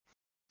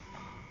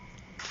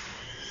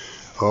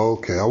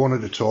Okay, I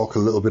wanted to talk a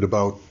little bit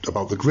about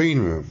the Green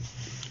Room.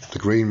 The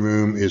Green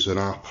Room is an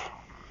app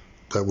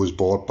that was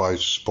bought by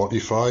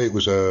Spotify. It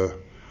was a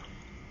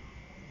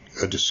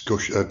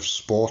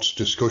sports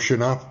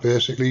discussion app,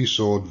 basically,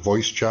 so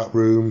voice chat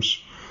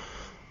rooms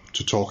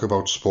to talk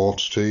about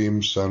sports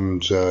teams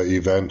and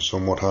events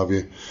and what have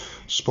you.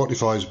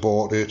 Spotify's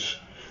bought it,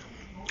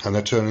 and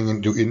they're turning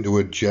into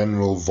a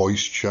general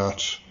voice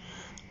chat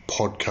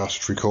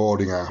podcast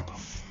recording app.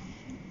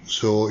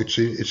 So it's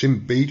in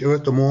beta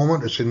at the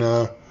moment.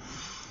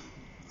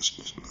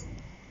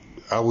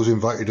 I was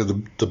invited to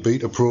the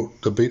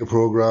beta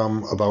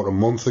program about a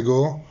month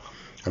ago,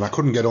 and I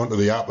couldn't get onto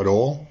the app at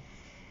all.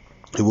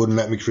 It wouldn't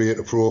let me create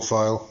a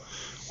profile,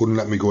 wouldn't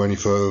let me go any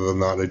further than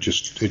that. It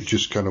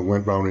just kind of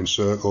went round in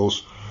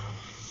circles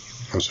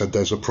and said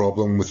there's a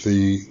problem with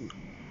the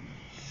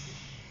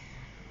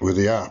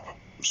app.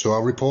 So I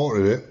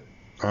reported it.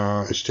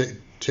 It's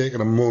taken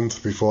a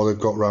month before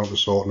they've got round to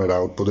sorting it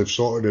out, but they've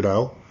sorted it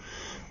out.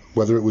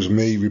 Whether it was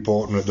me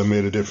reporting it that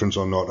made a difference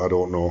or not, I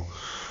don't know.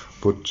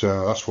 But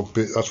that's what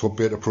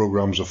beta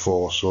programs are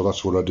for. So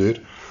that's what I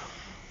did.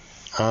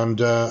 And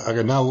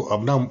I'm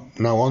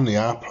now on the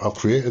app. I've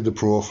created the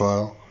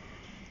profile.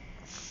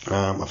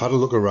 I've had a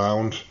look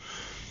around.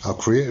 I've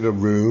created a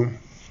room,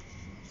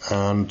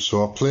 and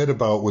so I've played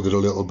about with it a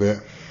little bit.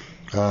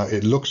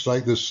 It looks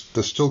like there's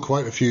still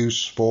quite a few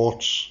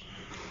sports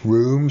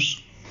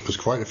rooms. There's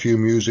quite a few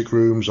music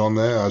rooms on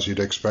there, as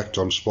you'd expect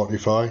on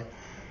Spotify.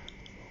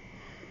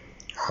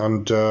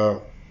 And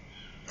a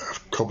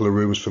couple of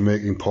rooms for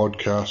making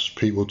podcasts,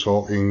 people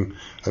talking,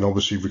 and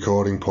obviously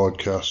recording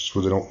podcasts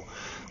with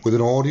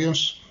an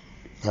audience.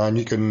 And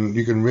you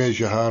can raise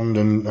your hand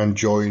and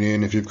join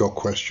in if you've got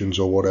questions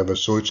or whatever.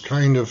 So it's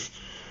kind of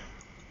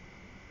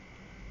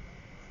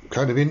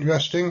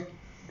interesting.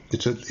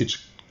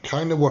 It's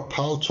kind of what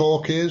Pal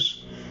Talk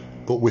is,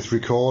 but with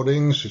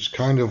recordings. It's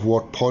kind of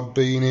what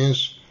Podbean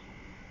is.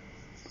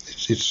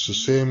 It's the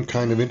same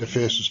kind of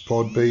interface as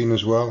Podbean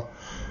as well.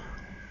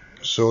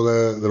 So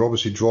they're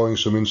obviously drawing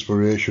some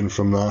inspiration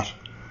from that.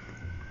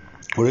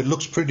 But it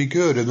looks pretty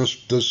good, and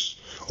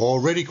there's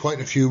already quite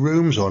a few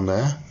rooms on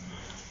there,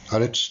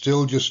 and it's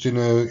still just in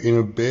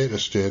a beta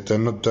state. They're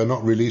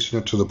not releasing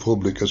it to the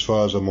public as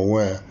far as I'm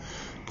aware,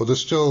 but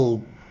there's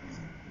still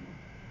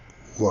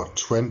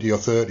 20 or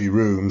 30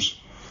 rooms,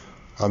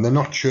 and they're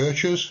not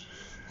churches,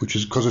 which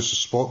is because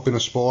it's been a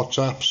sports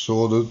app,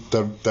 so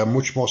they're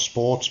much more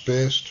sports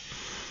based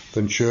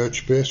than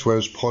church based,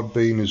 whereas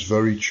Podbean is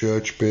very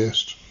church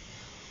based.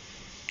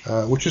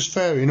 Which is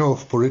fair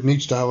enough, but it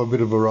needs to have a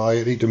bit of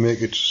variety to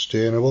make it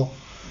sustainable.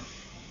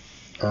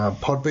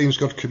 Podbean's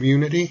got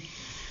community.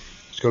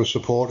 It's got a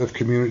supportive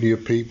community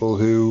of people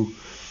who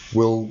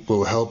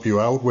will help you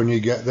out when you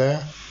get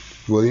there.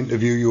 Will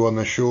interview you on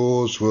their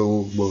shows.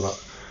 Will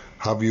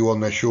have you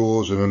on their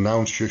shows and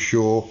announce your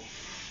show.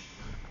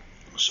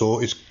 So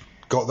it's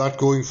got that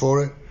going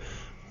for it.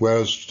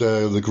 Whereas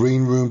the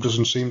Green Room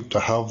doesn't seem to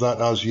have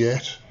that as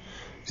yet.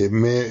 It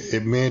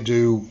may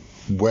do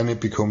when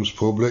it becomes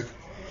public.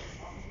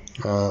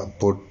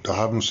 But I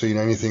haven't seen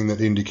anything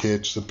that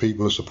indicates that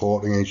people are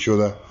supporting each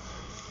other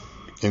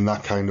in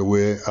that kind of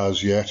way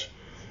as yet.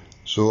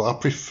 So I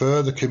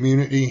prefer the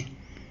community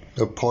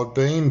of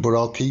Podbean, but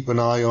I'll keep an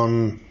eye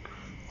on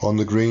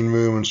the Green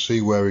Room and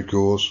see where it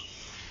goes.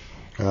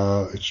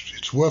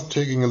 It's worth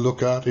taking a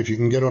look at. If you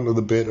can get onto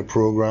the beta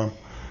program,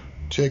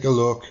 take a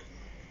look.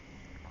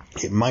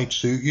 It might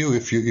suit you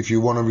if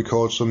you want to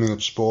record something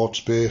that's sports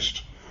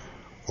based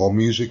or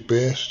music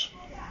based.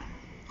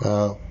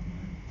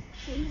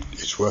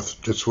 It's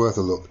worth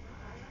a look.